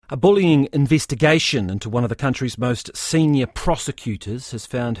A bullying investigation into one of the country's most senior prosecutors has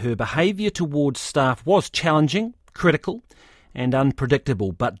found her behaviour towards staff was challenging, critical and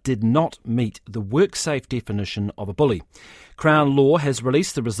unpredictable, but did not meet the WorkSafe definition of a bully. Crown Law has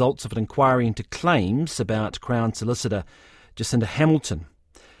released the results of an inquiry into claims about Crown Solicitor Jacinda Hamilton.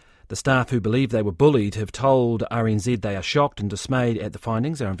 The staff who believe they were bullied have told RNZ they are shocked and dismayed at the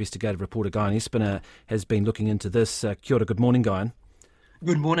findings. Our investigative reporter Guyon Espiner has been looking into this. Kia ora, good morning, Guyon.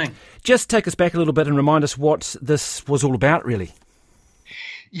 Good morning. Just take us back a little bit and remind us what this was all about, really.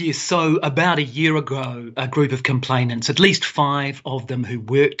 Yes, so about a year ago, a group of complainants, at least 5 of them who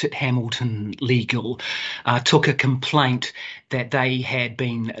worked at Hamilton Legal, took a complaint that they had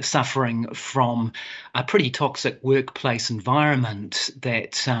been suffering from a pretty toxic workplace environment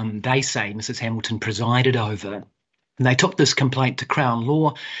that they say Mrs. Hamilton presided over. And they took this complaint to Crown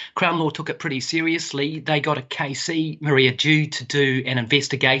Law. Crown Law took it pretty seriously. They got a KC, Maria Dew, to do an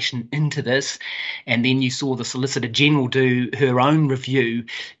investigation into this. And then you saw the Solicitor General do her own review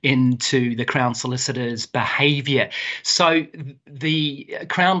into the Crown Solicitor's behaviour. So the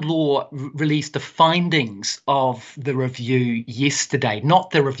Crown Law released the findings of the review yesterday, not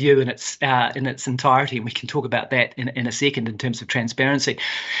the review in its entirety. And we can talk about that in a second in terms of transparency.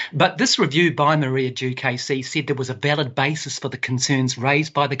 But this review by Maria Dew KC said there was a valid basis for the concerns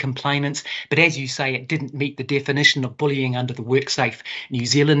raised by the complainants, but as you say, it didn't meet the definition of bullying under the WorkSafe New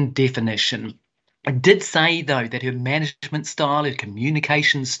Zealand definition. I did say, though, that her management style, her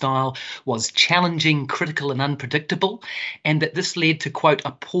communication style was challenging, critical and unpredictable, and that this led to, quote,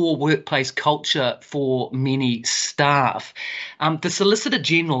 a poor workplace culture for many staff. The Solicitor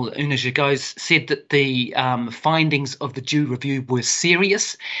General, Una Jagos, said that the findings of the Dew review were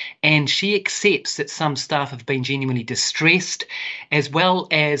serious, and she accepts that some staff have been genuinely distressed, as well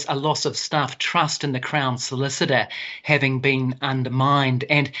as a loss of staff trust in the Crown Solicitor having been undermined.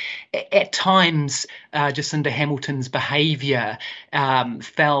 And at times, Jacinda Hamilton's behaviour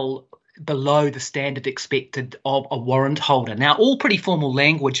fell below the standard expected of a warrant holder. Now, all pretty formal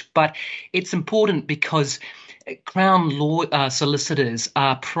language, but it's important because Crown Law solicitors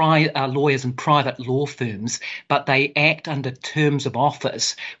are lawyers in private law firms, but they act under terms of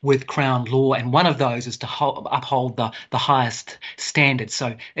office with Crown Law, and one of those is to uphold the highest standards.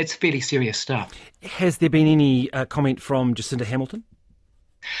 So it's fairly serious stuff. Has there been any comment from Jacinda Hamilton?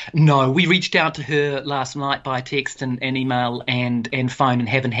 No, we reached out to her last night by text and email and phone and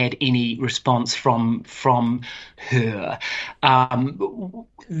haven't had any response from her.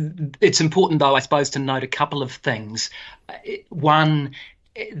 It's important, though, I suppose, to note a couple of things. One,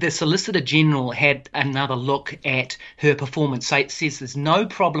 the Solicitor General had another look at her performance. It says there's no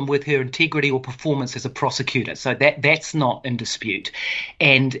problem with her integrity or performance as a prosecutor. So that's not in dispute.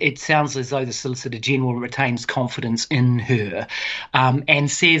 And it sounds as though the Solicitor General retains confidence in her and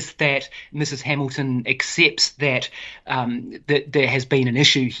says that Mrs. Hamilton accepts that there has been an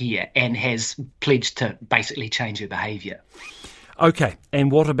issue here and has pledged to basically change her behaviour. OK. And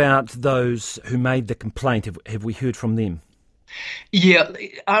what about those who made the complaint? Have we heard from them? Yeah,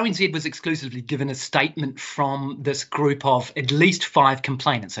 RNZ was exclusively given a statement from this group of at least 5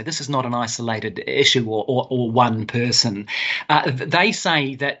 complainants. So this is not an isolated issue or one person. They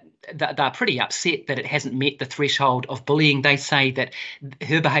say that they're pretty upset that it hasn't met the threshold of bullying. They say that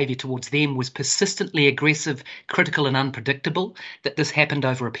her behaviour towards them was persistently aggressive, critical and unpredictable, that this happened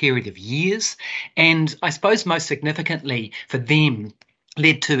over a period of years. And I suppose most significantly for them,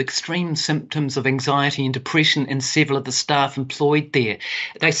 led to extreme symptoms of anxiety and depression in several of the staff employed there.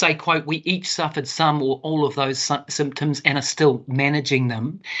 They say, quote, we each suffered some or all of those symptoms and are still managing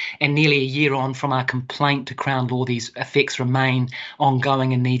them. And nearly a year on from our complaint to Crown Law, these effects remain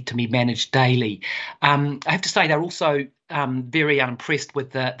ongoing and need to be managed daily. I have to say they're also very unimpressed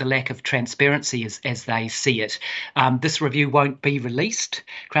with the lack of transparency as they see it. This review won't be released.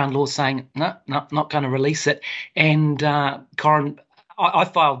 Crown Law saying, no, not going to release it. And Corin, I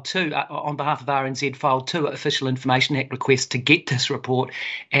filed 2, on behalf of RNZ, filed 2 Official Information Act requests to get this report,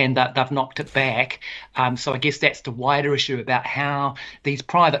 and they've knocked it back. So I guess that's the wider issue about how these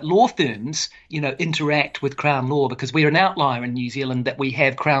private law firms, interact with Crown Law, because we're an outlier in New Zealand that we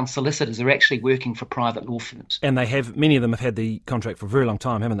have Crown solicitors who are actually working for private law firms. And many of them have had the contract for a very long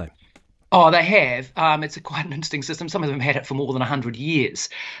time, haven't they? Oh, they have. It's quite an interesting system. Some of them had it for more than 100 years.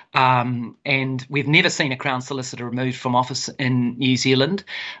 And we've never seen a Crown Solicitor removed from office in New Zealand.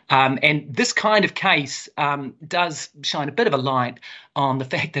 And this kind of case does shine a bit of a light on the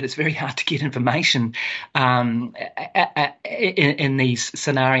fact that it's very hard to get information in these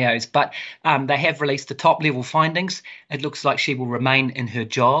scenarios. But they have released the top-level findings. It looks like she will remain in her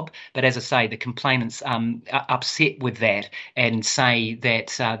job. But as I say, the complainants are upset with that and say that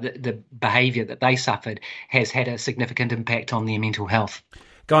the behaviour that they suffered has had a significant impact on their mental health.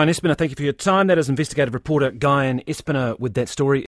 Guyon Espiner, thank you for your time. That is investigative reporter Guyon Espiner with that story.